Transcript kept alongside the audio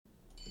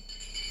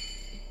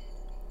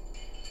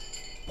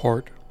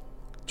Part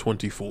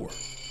 24.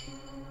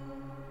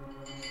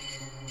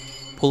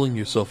 Pulling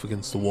yourself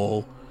against the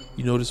wall,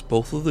 you notice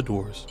both of the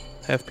doors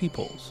have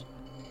peepholes.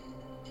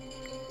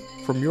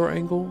 From your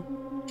angle,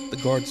 the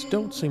guards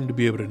don't seem to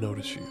be able to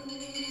notice you.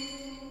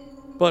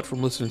 But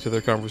from listening to their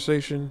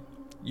conversation,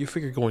 you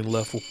figure going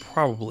left will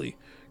probably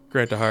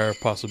grant a higher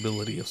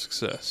possibility of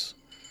success.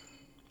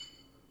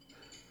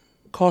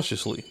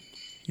 Cautiously,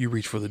 you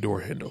reach for the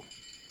door handle,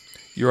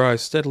 your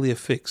eyes steadily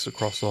affixed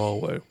across the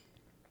hallway.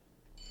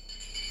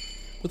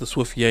 With a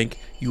swift yank,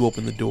 you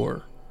open the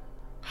door.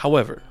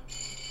 However,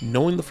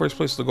 knowing the first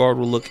place the guard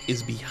will look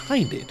is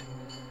behind it,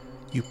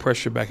 you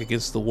press your back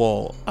against the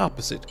wall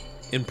opposite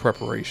in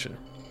preparation.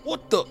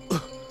 What the?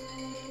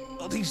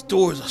 These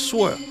doors, I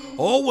swear, are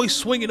always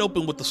swinging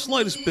open with the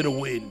slightest bit of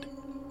wind.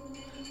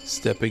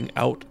 Stepping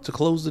out to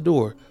close the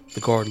door, the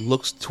guard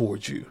looks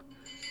towards you.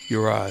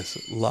 Your eyes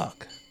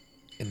lock,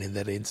 and in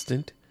that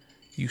instant,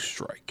 you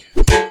strike.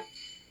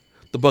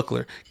 The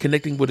buckler,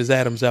 connecting with his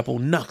Adam's apple,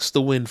 knocks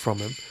the wind from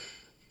him.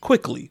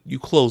 Quickly, you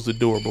close the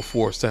door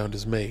before a sound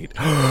is made,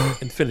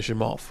 and finish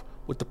him off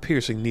with the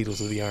piercing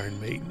needles of the Iron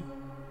Maiden.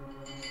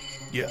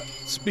 Yeah,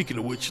 speaking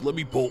of which, let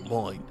me bolt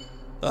mine.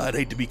 I'd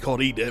hate to be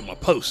caught eating at my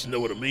post, you know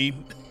what I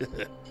mean?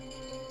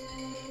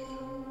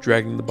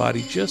 Dragging the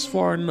body just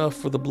far enough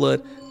for the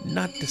blood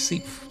not to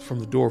seep from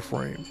the door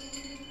frame,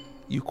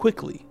 you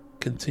quickly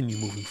continue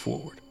moving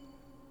forward.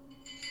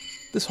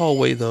 This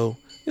hallway, though,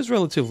 is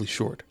relatively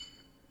short,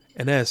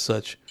 and as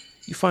such,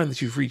 you find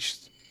that you've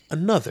reached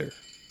another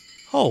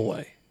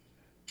hallway.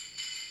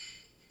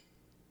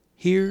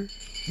 Here,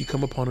 you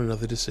come upon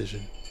another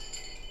decision.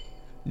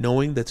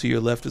 Knowing that to your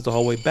left is the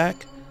hallway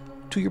back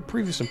to your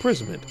previous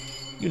imprisonment,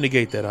 you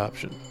negate that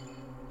option.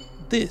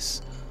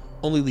 This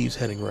only leaves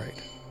heading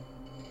right.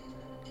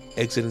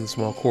 Exiting the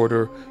small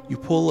corridor, you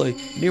pull a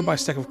nearby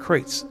stack of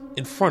crates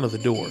in front of the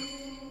door.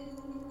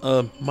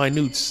 A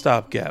minute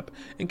stopgap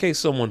in case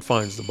someone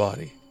finds the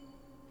body.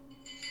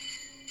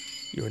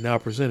 You are now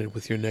presented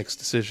with your next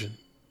decision.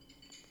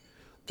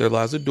 There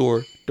lies a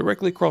door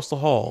directly across the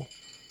hall,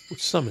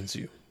 which summons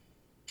you.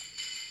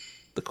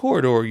 The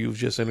corridor you've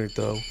just entered,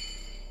 though,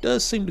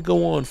 does seem to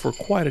go on for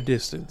quite a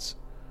distance,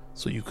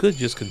 so you could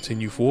just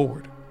continue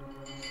forward.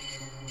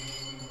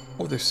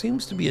 Or there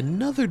seems to be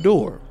another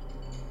door,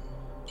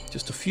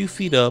 just a few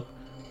feet up,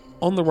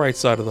 on the right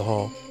side of the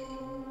hall.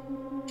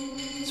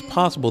 It's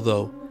possible,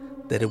 though,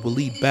 that it will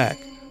lead back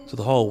to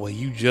the hallway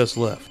you just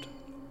left.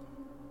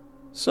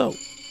 So,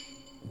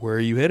 where are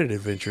you headed,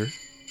 adventurer?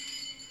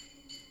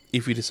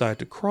 If you decide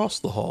to cross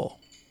the hall,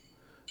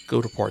 go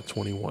to part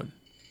 21.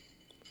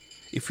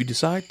 If you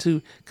decide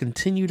to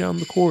continue down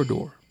the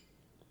corridor,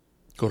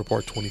 go to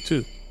part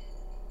 22.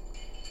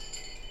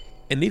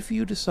 And if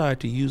you decide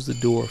to use the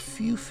door a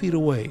few feet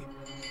away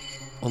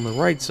on the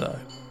right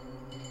side,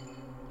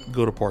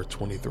 go to part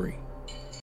 23.